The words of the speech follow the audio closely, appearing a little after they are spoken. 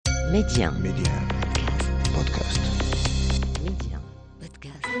ميديان بودكاست. ميديان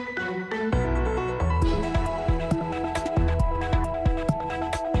بودكاست.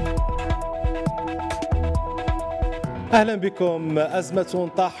 أهلا بكم. أزمة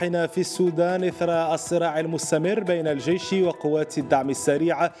طاحنة في السودان إثر الصراع المستمر بين الجيش وقوات الدعم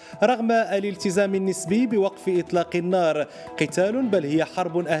السريع رغم الالتزام النسبي بوقف إطلاق النار. قتال بل هي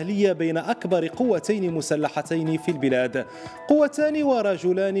حرب أهلية بين أكبر قوتين مسلحتين في البلاد، قوتان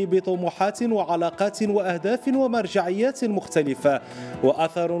ورجلان بطموحات وعلاقات وأهداف ومرجعيات مختلفة،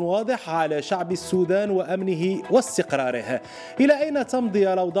 وأثر واضح على شعب السودان وأمنه واستقراره. إلى أين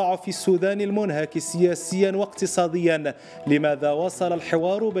تمضي الأوضاع في السودان المنهك سياسيا واقتصاديا؟ لماذا وصل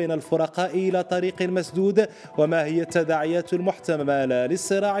الحوار بين الفرقاء إلى طريق مسدود؟ وما هي التداعيات المحتملة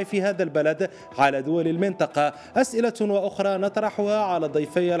للصراع في هذا البلد على دول المنطقة؟ أسئلة وأخرى نطرحها على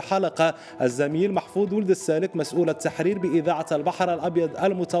ضيفي الحلقة: الزميل محفوظ ولد السالك مسؤول التحرير بإذاعة البحر الأبيض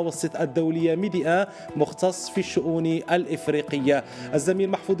المتوسط الدولية ميديا مختص في الشؤون الإفريقية. الزميل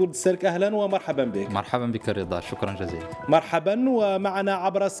محفوظ ولد السالك، أهلا ومرحبا بك. مرحبا بك رضا، شكرا جزيلا. مرحبا. ومعنا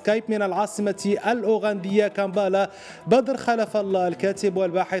عبر سكايب من العاصمة الأوغندية كامبالا بدر خلف الله، الكاتب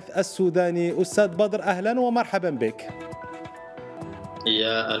والباحث السوداني. أستاذ بدر، أهلا ومرحبا بك.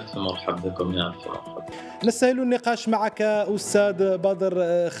 يا ألف مرحبا بكم. يا ألف مرحبا. نستهل النقاش معك أستاذ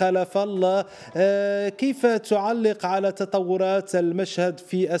بدر خلف الله. كيف تعلق على تطورات المشهد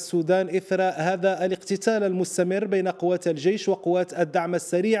في السودان إثر هذا الاقتتال المستمر بين قوات الجيش وقوات الدعم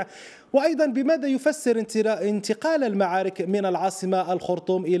السريع؟ وأيضا بماذا يفسر انتقال المعارك من العاصمة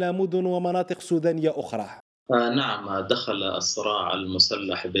الخرطوم إلى مدن ومناطق سودانية أخرى؟ نعم، دخل الصراع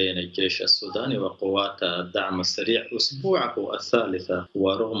المسلح بين الجيش السوداني وقوات الدعم السريع أسبوعه الثالث،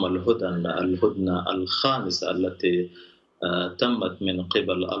 ورغم الهدنة الخامسة التي تمت من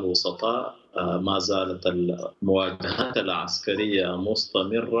قبل الوسطاء، ما زالت المواجهات العسكرية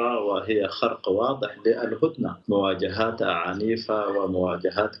مستمرة، وهي خرق واضح للهدنة. مواجهات عنيفة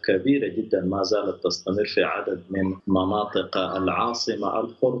ومواجهات كبيرة جدا ما زالت تستمر في عدد من مناطق العاصمة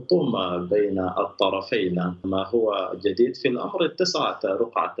الخرطوم بين الطرفين. ما هو جديد في الأمر: اتسعت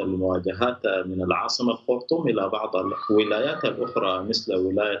رقعة المواجهات من العاصمة الخرطوم إلى بعض الولايات الأخرى مثل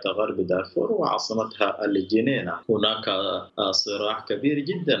ولاية غرب دارفور وعاصمتها الجنينة. هناك صراع كبير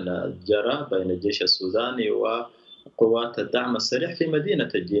جدا جرى بين الجيش السوداني وقوات الدعم السريع في مدينة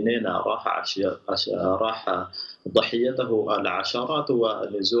الجنينة. راح ضحيته العشرات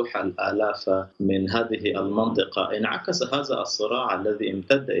ونزوح الآلاف من هذه المنطقة. انعكس هذا الصراع الذي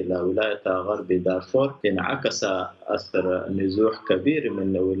امتد إلى ولاية غرب دارفور، انعكس أثر نزوح كبير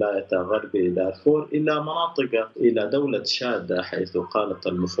من ولاية غرب دارفور إلى دولة شاد، حيث قالت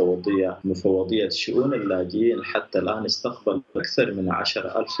مفوضية شؤون اللاجئين حتى الآن استقبل أكثر من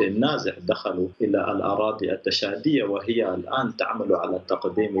 10,000 نازح دخلوا إلى الأراضي التشادية، وهي الآن تعمل على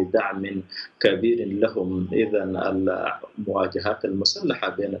تقديم دعم كبير لهم. إذن المواجهات المسلحة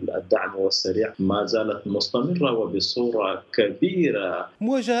بين الدعم والسريع ما زالت مستمرة وبصورة كبيرة.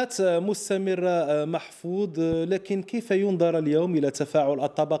 مواجهات مستمرة محفوظ، لكن كيف ينظر اليوم إلى تفاعل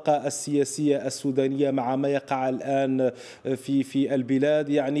الطبقة السياسية السودانية مع ما يقع الآن في البلاد؟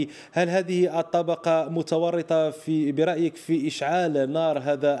 يعني هل هذه الطبقة متورطة برأيك في إشعال نار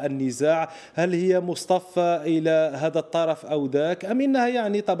هذا النزاع؟ هل هي مصطفى إلى هذا الطرف أو ذاك، أم إنها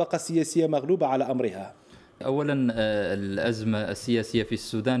يعني طبقة سياسية مغلوبة على أمرها؟ أولا، الأزمة السياسية في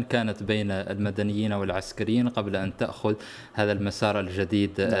السودان كانت بين المدنيين والعسكريين قبل أن تأخذ هذا المسار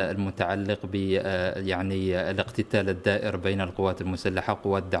الجديد المتعلق ب يعني الاقتتال الدائر بين القوات المسلحة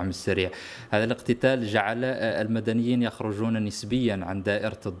وقوات الدعم السريع. هذا الاقتتال جعل المدنيين يخرجون نسبيا عن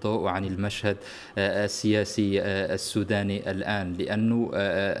دائرة الضوء وعن المشهد السياسي السوداني الآن، لأنه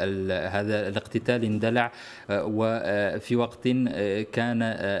هذا الاقتتال اندلع وفي وقت كان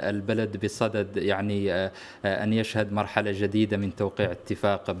البلد بصدد يعني أن يشهد مرحلة جديدة من توقيع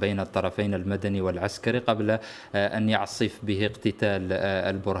اتفاق بين الطرفين المدني والعسكري قبل أن يعصف به اقتتال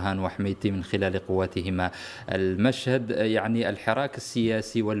البرهان وحميتي من خلال قواتهما. المشهد يعني الحراك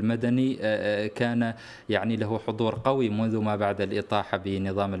السياسي والمدني كان يعني له حضور قوي منذ ما بعد الإطاحة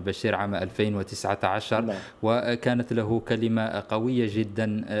بنظام البشير عام 2019، وكانت له كلمة قوية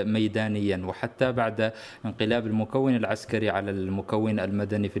جدا ميدانيا، وحتى بعد انقلاب المكون العسكري على المكون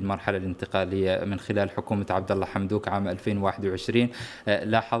المدني في المرحلة الانتقالية من خلال حكومة حكومة عبد الله حمدوك عام 2021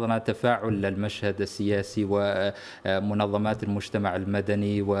 لاحظنا تفاعل المشهد السياسي ومنظمات المجتمع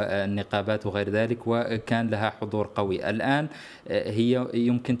المدني والنقابات وغير ذلك، وكان لها حضور قوي. الآن هي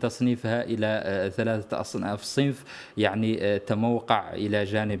يمكن تصنيفها إلى 3 أصناف: صنف يعني تموقع إلى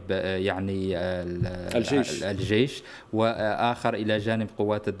جانب يعني الجيش، وآخر إلى جانب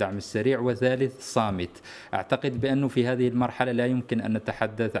قوات الدعم السريع، وثالث صامت. أعتقد بأنه في هذه المرحلة لا يمكن أن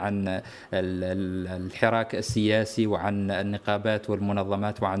نتحدث عن الحراك السياسي وعن النقابات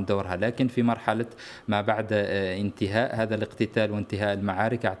والمنظمات وعن دورها، لكن في مرحلة ما بعد انتهاء هذا الاقتتال وانتهاء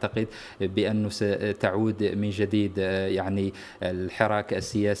المعارك أعتقد بأنه ستعود من جديد يعني الحراك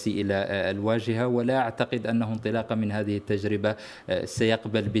السياسي إلى الواجهة، ولا أعتقد أنه انطلاقا من هذه التجربة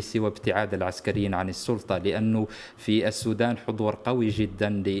سيقبل بسوى ابتعاد العسكريين عن السلطة، لأنه في السودان حضور قوي جدا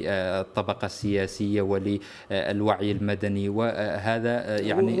للطبقة السياسية وللوعي المدني، وهذا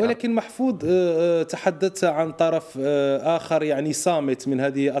يعني ولكن محفوظ تحدث عن طرف آخر يعني صامت من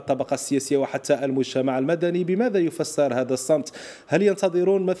هذه الطبقة السياسية وحتى المجتمع المدني. بماذا يفسر هذا الصمت؟ هل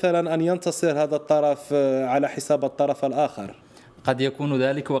ينتظرون مثلا أن ينتصر هذا الطرف على حساب الطرف الآخر؟ قد يكون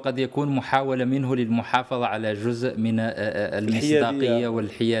ذلك، وقد يكون محاولة منه للمحافظة على جزء من المصداقية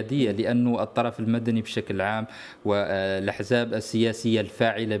والحيادية، لأنه الطرف المدني بشكل عام والأحزاب السياسية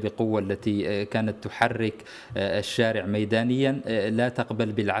الفاعلة بقوة التي كانت تحرك الشارع ميدانيا لا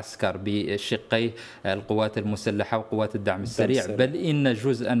تقبل بالعسكر بشقيه القوات المسلحة وقوات الدعم السريع، بل إن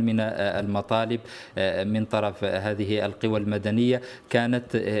جزءا من المطالب من طرف هذه القوى المدنية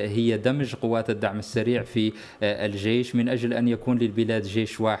كانت هي دمج قوات الدعم السريع في الجيش من أجل أن يكون للبلاد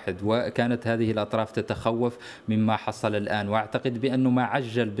جيش واحد، وكانت هذه الأطراف تتخوف مما حصل الآن. وأعتقد بأنه ما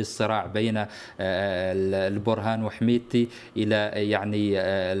عجل بالصراع بين البرهان وحميدتي إلى يعني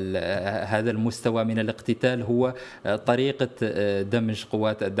هذا المستوى من الاقتتال هو طريقة دمج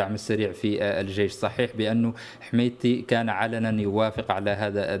قوات الدعم السريع في الجيش. صحيح بأنه حميدتي كان علنا يوافق على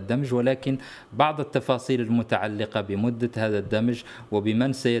هذا الدمج، ولكن بعض التفاصيل المتعلقة بمدة هذا الدمج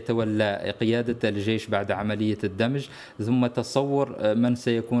وبمن سيتولى قيادة الجيش بعد عملية الدمج، ثم تصور من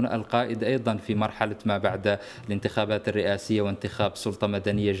سيكون القائد أيضا في مرحلة ما بعد الانتخابات الرئاسية وانتخاب سلطة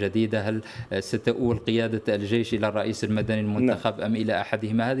مدنية جديدة، هل ستؤول قيادة الجيش إلى الرئيس المدني المنتخب أم إلى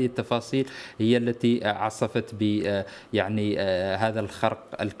أحدهما؟ هذه التفاصيل هي التي عصفت ب يعني هذا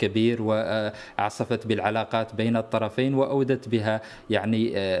الخرق الكبير، وعصفت بالعلاقات بين الطرفين، وأودت بها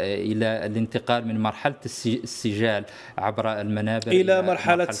يعني إلى الانتقال من مرحلة السجال عبر المنابر إلى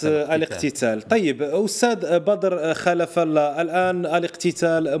مرحلة الاقتتال. طيب أستاذ بدر خلف الله، الآن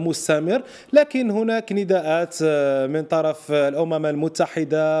الاقتتال مستمر، لكن هناك نداءات من طرف الأمم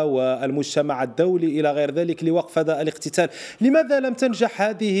المتحدة والمجتمع الدولي إلى غير ذلك لوقف هذا الاقتتال. لماذا لم تنجح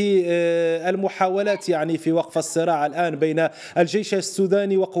هذه المحاولات يعني في وقف الصراع الآن بين الجيش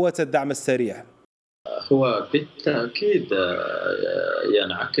السوداني وقوات الدعم السريع؟ هو بالتأكيد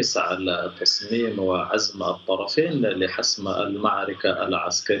ينعكس على تصميم وعزم الطرفين لحسم المعركة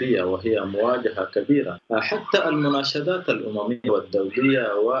العسكرية، وهي مواجهة كبيرة. حتى المناشدات الأممية والدولية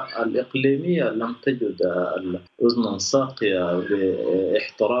والإقليمية لم تجد الأذن صاقية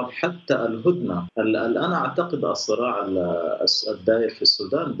باحترام حتى الهدنة. الآن أعتقد الصراع الدائر في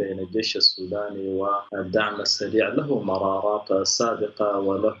السودان بين الجيش السوداني والدعم السريع له مرارات سابقة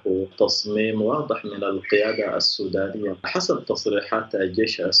وله تصميم واضح من القيادة السودانية. حسب تصريحات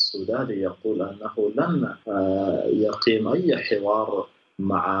الجيش السوداني يقول أنه لن يقيم أي حوار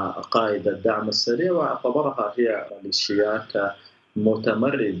مع قائد الدعم السريع، واعتبرها هي ميليشيات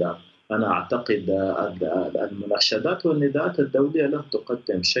متمردة. أنا أعتقد المناشدات والنداءات الدولية لن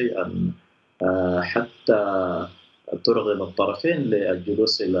تقدم شيئا حتى ترغم الطرفين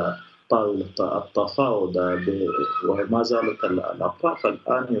للجلوس إلى طاولة التفاوض، وما زالت الأطراف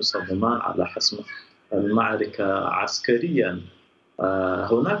الآن يصممان على حسم المعركة عسكريا.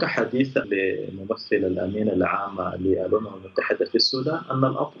 هناك حديث لممثل الأمين العام للأمم المتحدة في السودان أن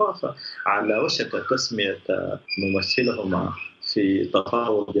الأطراف على وشك تسمية ممثلهما في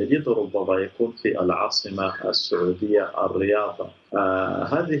تفاوض جديد ربما يكون في العاصمة السعودية الرياض.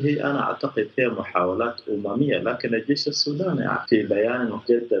 هذه أنا أعتقد هي محاولات أممية، لكن الجيش السوداني في بيان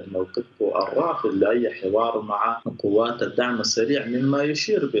جدد موقفه الرافض لأي حوار مع قوات الدعم السريع، مما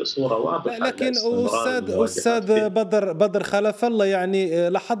يشير بصورة واضحة. لكن أستاذ بدر خلف الله، يعني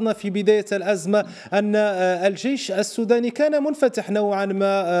لاحظنا في بداية الأزمة أن الجيش السوداني كان منفتح نوعا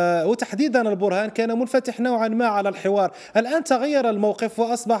ما، وتحديدا البرهان كان منفتح نوعا ما على الحوار. الآن تغير الموقف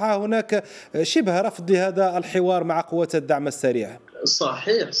وأصبح هناك شبه رفض لهذا الحوار مع قوات الدعم السريع.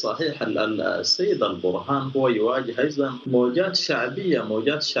 صحيح. السيد البرهان هو يواجه أيضا موجات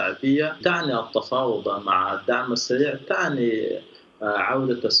شعبية تعني التفاوض مع الدعم السريع، تعني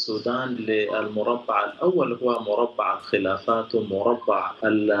عودة السودان للمربع الأول، هو مربع الخلافات ومربع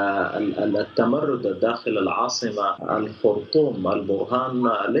التمرد داخل العاصمة الخرطوم.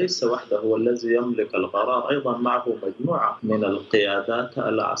 البرهان ليس وحده هو الذي يملك القرار، أيضا معه مجموعة من القيادات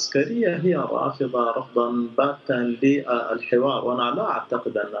العسكرية هي رافضة رفضا باتا للحوار. وأنا لا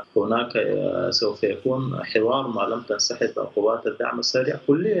أعتقد أن هناك سوف يكون حوار ما لم تنسحب قوات الدعم السريع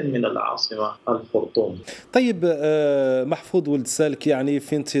كليا من العاصمة الخرطوم. طيب محفوظ ولد سالك، يعني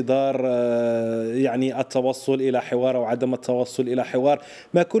في انتظار يعني التوصل إلى حوار أو عدم التوصل إلى حوار،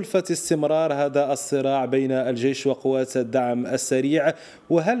 ما كلفة استمرار هذا الصراع بين الجيش وقوات الدعم السريع؟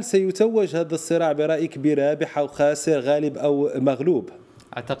 وهل سيتوج هذا الصراع برأيك برابح أو خاسر، غالب أو مغلوب؟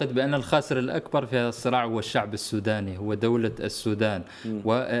 أعتقد بأن الخاسر الأكبر في هذا الصراع هو الشعب السوداني، هو دولة السودان،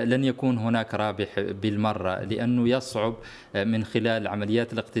 ولن يكون هناك رابح بالمرة، لأنه يصعب من خلال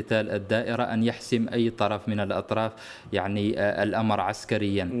عمليات الاقتتال الدائرة أن يحسم أي طرف من الأطراف يعني الأمر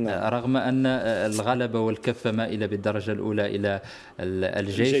عسكريا، رغم أن الغلبة والكفة مائلة بالدرجة الأولى إلى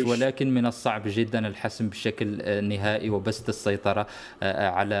الجيش، ولكن من الصعب جدا الحسم بشكل نهائي وبسط السيطرة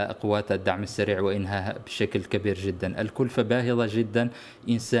على قوات الدعم السريع وإنهاء بشكل كبير جدا. الكلفة باهظة جدا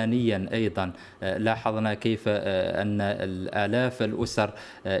إنسانيا أيضا. لاحظنا كيف أن الآلاف الأسر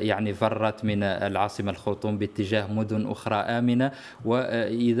يعني فرت من العاصمة الخرطوم باتجاه مدن أخرى آمنة،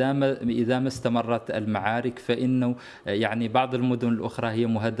 وإذا ما استمرت المعارك فإنه يعني بعض المدن الأخرى هي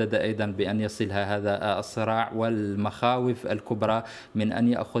مهددة أيضا بأن يصلها هذا الصراع، والمخاوف الكبرى من أن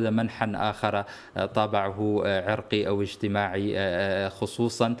يأخذ منحا آخر طابعه عرقي أو اجتماعي،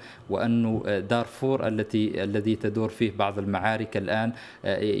 خصوصا وأن دارفور الذي تدور فيه بعض المعارك الآن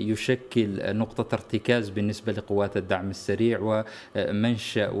يشكل نقطة ارتكاز بالنسبة لقوات الدعم السريع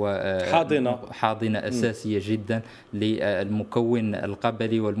ومنشأ وحاضنة أساسية جدا للمكون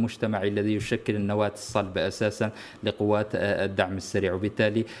القبلي والمجتمعي الذي يشكل النواة الصلبة أساسا لقوات الدعم السريع.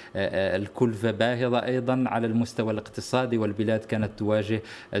 وبالتالي الكلفة باهظة أيضا على المستوى الاقتصادي، والبلاد كانت تواجه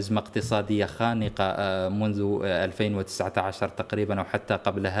أزمة اقتصادية خانقة منذ 2019 تقريبا أو حتى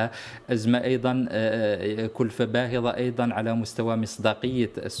قبلها. أزمة أيضا كلفة باهظة أيضا على مستوى مصداقية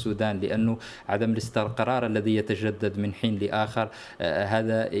السودان، لأنه عدم الاستقرار الذي يتجدد من حين لآخر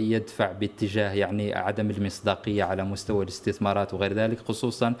هذا يدفع باتجاه يعني عدم المصداقية على مستوى الاستثمارات وغير ذلك،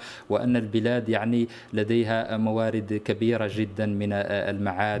 خصوصا وأن البلاد يعني لديها موارد كبيرة جدا من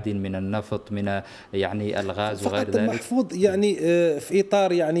المعادن، من النفط، من يعني الغاز وغير ذلك. محفوظ، يعني في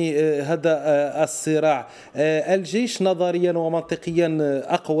إطار يعني هذا الصراع، الجيش نظريا ومنطقيا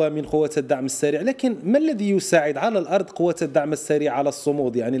أقوى من قوات الدعم السريع، لكن ما الذي يساعد على الأرض قوات الدعم السريع على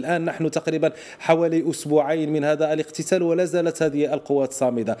الصمود؟ يعني الآن نحن تقريبا حوالي أسبوعين من هذا الاقتتال ولا زالت هذه القوات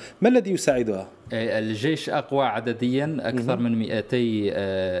صامدة، ما الذي يساعدها؟ الجيش أقوى عدديا، أكثر من 200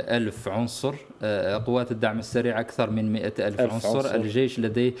 ألف عنصر، قوات الدعم السريع أكثر من 100 ألف عنصر. الجيش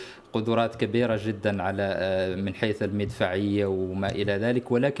لديه قدرات كبيرة جدا على من حيث المدفعية وما إلى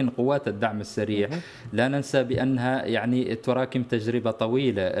ذلك، ولكن قوات الدعم السريع لا ننسى بأنها يعني تراكم تجربة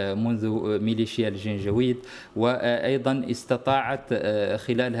طويلة منذ ميليشيا الجنجويد، وأيضا استطاعت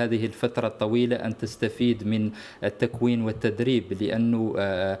خلال هذه الفترة الطويلة أن تستفيد من التكوين والتدريب، لأنه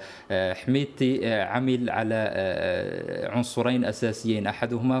حميدتي عمل على عنصرين أساسيين،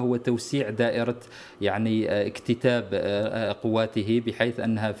 أحدهما هو توسيع دائرة يعني اكتتاب قواته، بحيث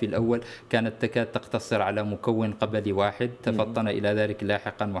أنها في الأول كانت تكاد تقتصر على مكون قبلي واحد، تفطن إلى ذلك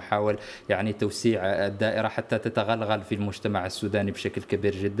لاحقا وحاول يعني توسيع الدائرة حتى تتغلغل في المجتمع السوداني بشكل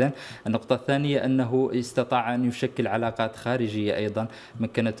كبير جدا. النقطة الثانية أنه استطاع أن يشكل علاقات خارجية أيضا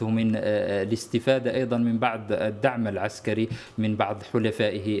مكنته من الاستفادة أيضا من بعض الدعم العسكري من بعض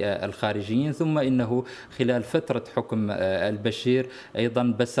حلفائه الخارجيين. ثم إنه خلال فترة حكم البشير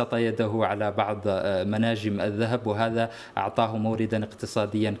أيضا بسط يده على بعض مناجم الذهب، وهذا أعطاه موردا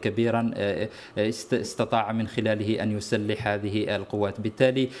اقتصاديا كبيرا استطاع من خلاله أن يسلح هذه القوات.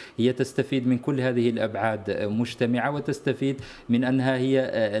 بالتالي هي تستفيد من كل هذه الأبعاد مجتمعة، وتستفيد من أنها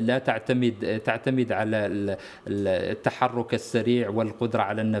هي لا تعتمد على التحرك السريع والقدرة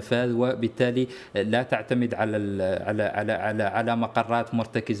على النفاذ، وبالتالي لا تعتمد على مقرات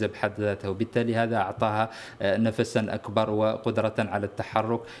مرتكزة بحد ذاتها، وبالتالي هذا أعطاها نفسا أكبر وقدرة على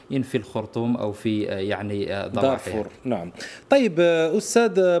التحرك إن في الخرطوم أو في يعني ضواحيها. نعم. طيب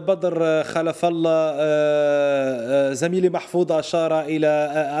أستاذ بدر خلف الله، زميلي محفوظ أشار إلى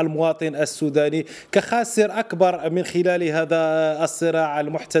المواطن السوداني كخاسر أكبر من خلال هذا الصراع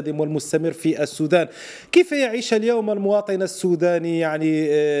المحتدم والمستمر في السودان. كيف يعيش اليوم المواطن السوداني يعني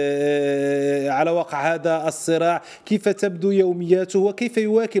على وقع هذا الصراع؟ كيف تبدو يومياته وكيف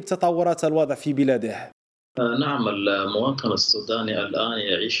يواكب تطورات الوضع في بلاده؟ نعم، المواطن السوداني الآن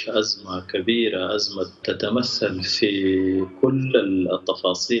يعيش أزمة كبيرة، أزمة تتمثل في كل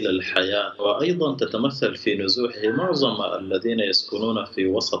التفاصيل الحياة، وأيضا تتمثل في نزوحه. معظم الذين يسكنون في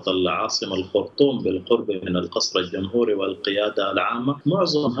وسط العاصمة الخرطوم بالقرب من القصر الجمهوري والقيادة العامة،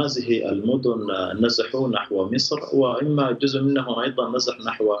 معظم هذه المدن نزحوا نحو مصر، وإما جزء منهم أيضا نزح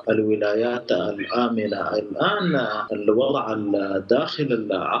نحو الولايات الآمنة. الآن الوضع داخل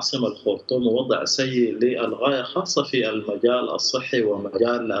العاصمة الخرطوم وضع سيء للغاية، خاصة في المجال الصحي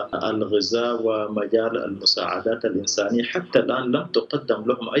ومجال الغذاء ومجال المساعدات الإنسانية. حتى الآن لم تقدم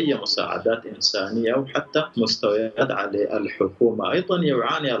لهم أي مساعدات إنسانية أو حتى مستويات على الحكومة. أيضا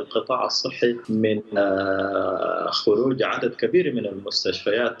يعاني القطاع الصحي من خروج عدد كبير من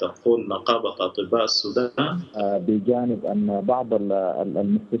المستشفيات، تقول نقابة أطباء السودان. بجانب أن بعض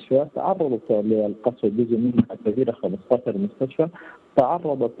المستشفيات تعرضت للقصف، جزء منها كبيرة 15 مستشفى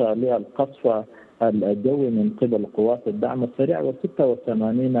تعرضت للقصف الجوي من قبل قوات الدعم السريع،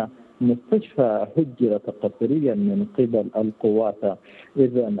 و86 مستشفى هجرت قسريا من قبل القوات.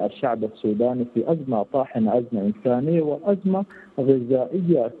 إذا الشعب السوداني في أزمة طاحنة، أزمة إنسانية وأزمة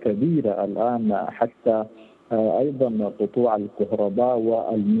غذائية كبيرة الآن، حتى أيضا قطوع الكهرباء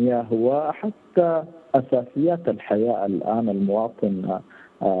والمياه وحتى أساسيات الحياة الآن المواطن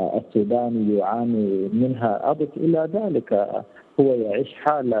السوداني يعاني منها. أضف إلى ذلك هو يعيش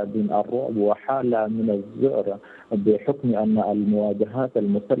حالة من الرعب وحالة من الذعر بحكم أن المواجهات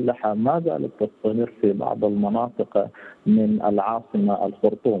المسلحة ما زالت تستمر في بعض المناطق من العاصمة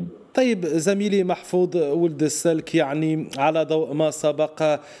الخرطوم. طيب زميلي محفوظ ولد السلك، يعني على ضوء ما سبق،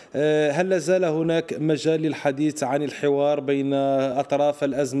 هل لازال هناك مجال للحديث عن الحوار بين أطراف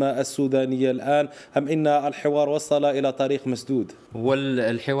الأزمة السودانية الآن، أم إن الحوار وصل إلى طريق مسدود؟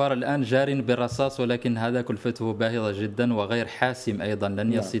 والحوار الآن جار بالرصاص، ولكن هذا كلفته باهظة جدا وغير حاسم أيضا،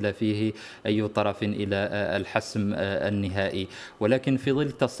 لن يصل فيه أي طرف إلى الحسم النهائي. ولكن في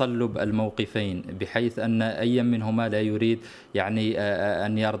ظل تصلب الموقفين، بحيث أن أي منهما لا يريد يعني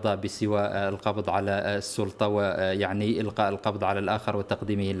أن يرضى بسوى القبض على السلطة ويعني إلقاء القبض على الآخر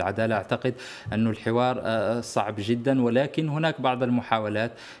وتقديمه العدالة، أعتقد أن الحوار صعب جدا. ولكن هناك بعض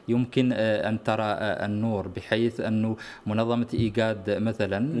المحاولات يمكن أن ترى النور، بحيث أنه منظمة إيجاد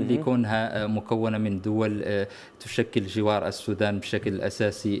مثلا لكونها مكونة من دول تشكل جوار السودان بشكل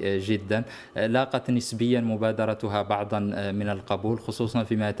أساسي جدا، لاقت نسبيا مبادرتها بعضا من القبول، خصوصا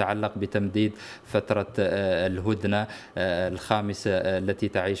فيما يتعلق بتمديد فترة الهدنة الخامسة التي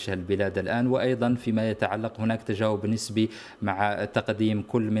تعيشها البلاد الآن، وأيضا فيما يتعلق هناك تجاوب نسبي مع تقديم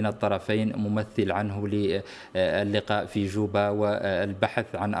كل من الطرفين ممثل عنه للقاء في جوبا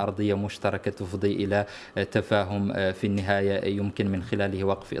والبحث عن أرضية مشتركة تفضي إلى تفاهم في النهاية يمكن من خلاله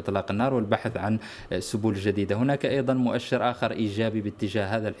وقف إطلاق النار والبحث عن سبل جديدة. هناك أيضا مؤشر آخر إيجابي باتجاه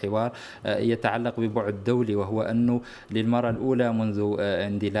هذا الحوار يتعلق ببعد دولي، وهو أنه للمرة الأولى منذ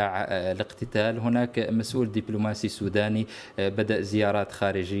اندلاع الاقتتال هناك مسؤول دبلوماسي سوداني بدأ زيارات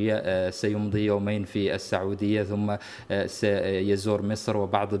خارجية، سيمضي يومين في السعودية ثم سيزور مصر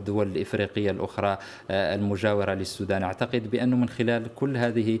وبعض الدول الإفريقية الأخرى المجاورة للسودان. أعتقد بأنه من خلال كل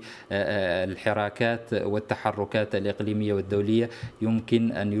هذه الحراكات والتحركات الإقليمية والدولية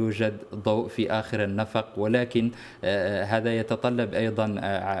يمكن أن يوجد ضوء في آخر النفق، ولكن هذا يتطلب أيضا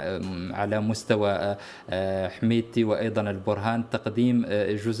على مستوى حميدتي وأيضا البرهان تقديم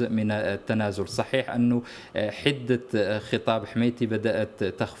جزء من التنازل. صحيح أنه حدة خطاب حميدتي بدأت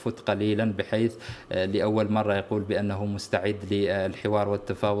تخفت قليلا، بحيث لأول مرة يقول بأنه مستعد للحوار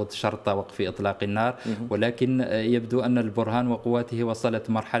والتفاوض شرط وقف إطلاق النار، ولكن يبدو أن البرهان وقواته وصلت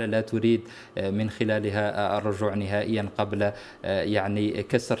مرحلة لا تريد من خلالها الرجوع نهائيا قبل يعني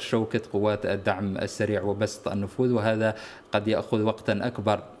كسر شوكة قوات الدعم السريع وبسط النفوذ، وهذا قد يأخذ وقتا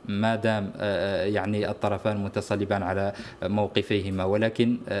أكبر ما دام يعني الطرفان متصلبان على موقفيهما.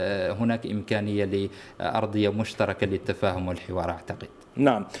 ولكن هناك إمكانية لأرضية مشتركة للتفاهم والحوار أعتقد.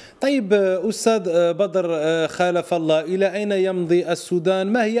 نعم. طيب أستاذ بدر خالف الله، إلى أين يمضي السودان؟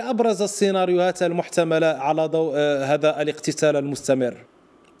 ما هي أبرز السيناريوهات المحتملة على ضوء هذا الاقتتال المستمر؟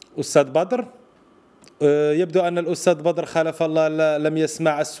 أستاذ بدر، يبدو أن الأستاذ بدر خالف الله لم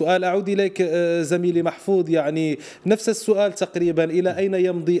يسمع السؤال. أعود إليك زميلي محفوظ، يعني نفس السؤال تقريبا، إلى أين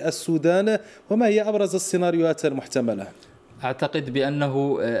يمضي السودان وما هي أبرز السيناريوهات المحتملة؟ أعتقد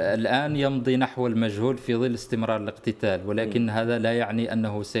بأنه الآن يمضي نحو المجهول في ظل استمرار الاقتتال، ولكن هذا لا يعني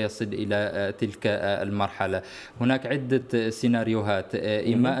أنه سيصل إلى تلك المرحلة. هناك عدة سيناريوهات،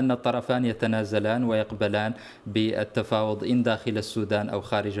 إما أن الطرفان يتنازلان ويقبلان بالتفاوض إن داخل السودان أو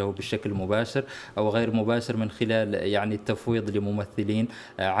خارجه بشكل مباشر أو غير مباشر من خلال يعني التفويض لممثلين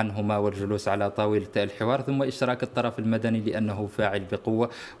عنهما والجلوس على طاولة الحوار، ثم إشراك الطرف المدني لأنه فاعل بقوة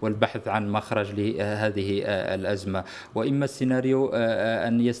والبحث عن مخرج لهذه الأزمة. وإما السيناريو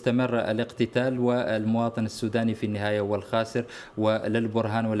أن يستمر الاقتتال والمواطن السوداني في النهاية هو الخاسر، ولا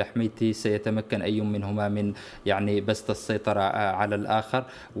البرهان ولا حميتي سيتمكن أي منهما من يعني بسط السيطرة على الآخر.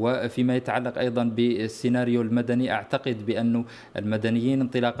 وفيما يتعلق أيضا بالسيناريو المدني، أعتقد بأن المدنيين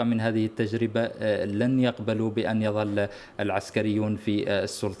انطلاقا من هذه التجربة لن يقبلوا بأن يظل العسكريون في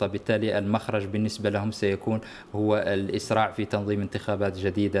السلطة، بالتالي المخرج بالنسبة لهم سيكون هو الإسراع في تنظيم انتخابات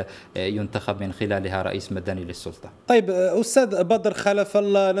جديدة ينتخب من خلالها رئيس مدني للسلطة. طيب أستاذ بدر خلف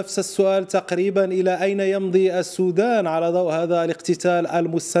الله، نفس السؤال تقريبا، إلى أين يمضي السودان على ضوء هذا الاقتتال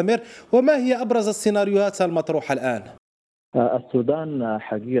المستمر، وما هي أبرز السيناريوهات المطروحة الآن؟ السودان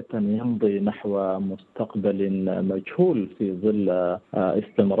حقيقة يمضي نحو مستقبل مجهول في ظل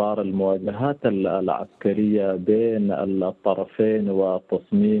استمرار المواجهات العسكرية بين الطرفين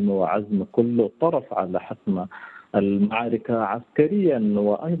وتصميم وعزم كل طرف على حسم المعركة عسكريا،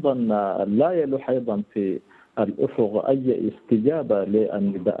 وأيضا لا يلوح أيضا في الأفق أي استجابة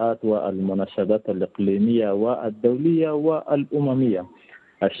للنداءات والمناشدات الإقليمية والدولية والأممية.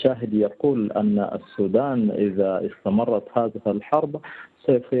 الشاهد يقول أن السودان إذا استمرت هذه الحرب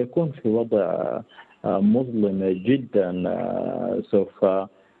سوف يكون في وضع مظلم جدا، سوف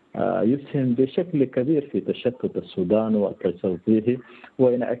يسهم بشكل كبير في تشتت السودان وتجزئه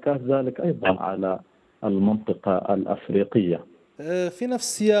وانعكاس ذلك أيضا على المنطقة الأفريقية. في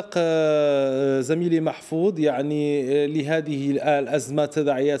نفس السياق زميلي محفوظ، يعني لهذه الأزمة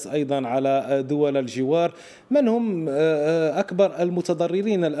تداعيات أيضا على دول الجوار. من هم أكبر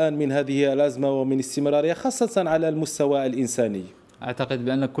المتضررين الآن من هذه الأزمة ومن استمرارها، خاصة على المستوى الإنساني؟ أعتقد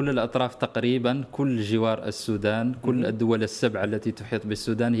بأن كل الأطراف تقريبا، كل جوار السودان، كل الدول السبع التي تحيط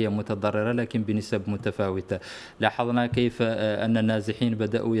بالسودان هي متضررة، لكن بنسب متفاوتة. لاحظنا كيف أن النازحين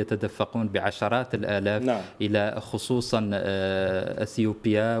بدأوا يتدفقون بعشرات الآلاف، نعم، إلى خصوصا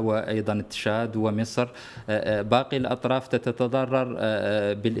أثيوبيا وأيضا تشاد ومصر. باقي الأطراف تتضرر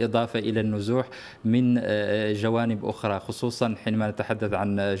بالإضافة إلى النزوح من جوانب أخرى، خصوصا حينما نتحدث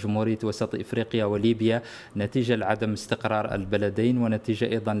عن جمهورية وسط إفريقيا وليبيا نتيجة لعدم استقرار البلدين، ونتيجة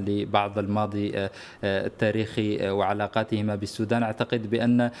أيضا لبعض الماضي التاريخي وعلاقاتهما بالسودان. أعتقد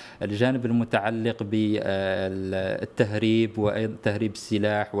بأن الجانب المتعلق بالتهريب وتهريب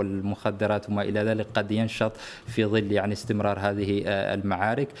السلاح والمخدرات وما إلى ذلك قد ينشط في ظل يعني استمرار هذه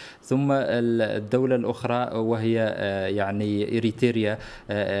المعارك. ثم الدولة الأخرى وهي يعني إريتريا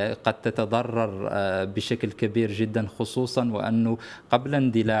قد تتضرر بشكل كبير جدا، خصوصا وأنه قبل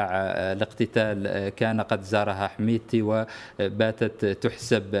اندلاع الاقتتال كان قد زارها حميتي وباتت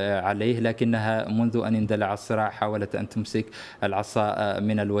تحسب عليه، لكنها منذ أن اندلع الصراع حاولت أن تمسك العصا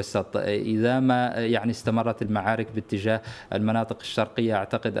من الوسط. إذا ما يعني استمرت المعارك باتجاه المناطق الشرقية،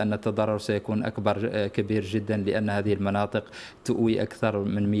 أعتقد أن التضرر سيكون أكبر كبير جدا، لأن هذه المناطق تؤوي أكثر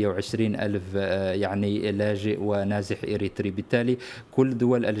من 120 ألف يعني لاجئ ونازح إريتري. بالتالي كل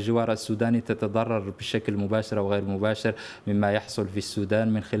دول الجوار السوداني تتضرر بشكل مباشر أو غير مباشر مما يحصل في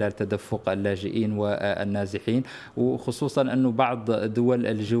السودان من خلال تدفق اللاجئين والنازحين، وخصوصا أنه بعض دول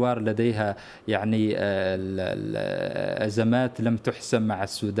الجوار لديها يعني أزمات لم تحسم مع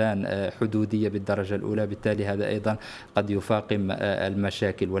السودان، حدودية بالدرجة الأولى، بالتالي هذا أيضا قد يفاقم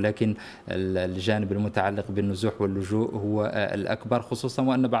المشاكل. ولكن الجانب المتعلق بالنزوح واللجوء هو الأكبر، خصوصا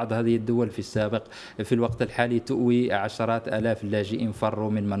وأن بعض هذه الدول في السابق في الوقت الحالي تؤوي عشرات آلاف اللاجئين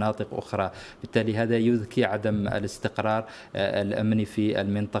فروا من مناطق أخرى. بالتالي هذا يذكي عدم الاستقرار الأمني في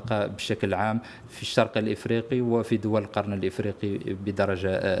المنطقة بشكل عام في الشرق الإفريقي وفي دول القرن الإفريقي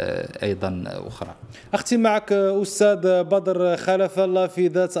بدرجة أيضا أخرى. أختم معك أستاذ بدر خلف الله في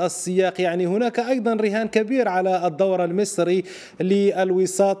ذات السياق، يعني هناك أيضا رهان كبير على الدور المصري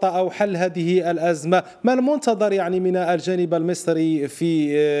للوساطة أو حل هذه الأزمة. ما المنتظر يعني من الجانب المصري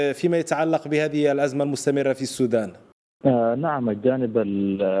فيما يتعلق بهذه الأزمة المستمرة في السودان؟ نعم، الجانب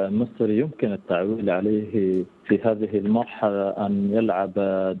المصري يمكن التعويل عليه في هذه المرحلة أن يلعب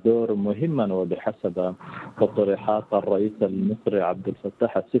دور مهما، وبحسب تصريحات الرئيس المصري عبد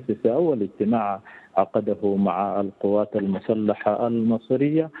الفتاح السيسي في أول اجتماع عقده مع القوات المسلحة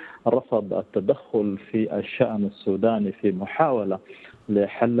المصرية، رفض التدخل في الشأن السوداني في محاولة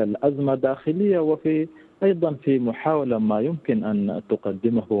لحل الأزمة داخلية وفي أيضا في محاولة ما يمكن أن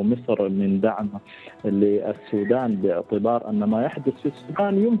تقدمه مصر من دعم للسودان، باعتبار أن ما يحدث في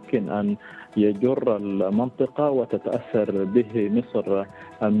السودان يمكن أن يجر المنطقة وتتأثر به مصر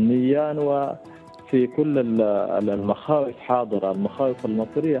أمنيا، وفي كل المخاوف حاضرة، المخاوف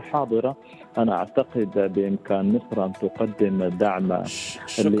المصرية حاضرة. أنا أعتقد بإمكان مصر أن تقدم دعم.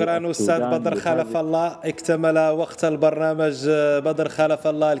 شكرا أستاذ بدر خلف الله. اكتمل وقت البرنامج. بدر خلف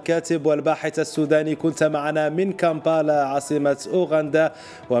الله الكاتب والباحث السوداني، كنت معنا من كامبالا عاصمة أوغندا،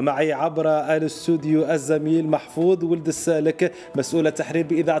 ومعي عبر الاستوديو الزميل محفوظ ولد السالك مسؤول التحرير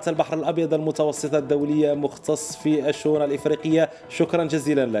بإذاعة البحر الأبيض المتوسط الدولية مختص في الشؤون الإفريقية. شكرا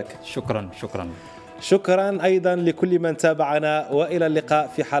جزيلا لك. شكرا أيضا لكل من تابعنا، وإلى اللقاء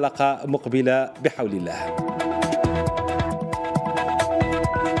في حلقة مقبلة بحول الله.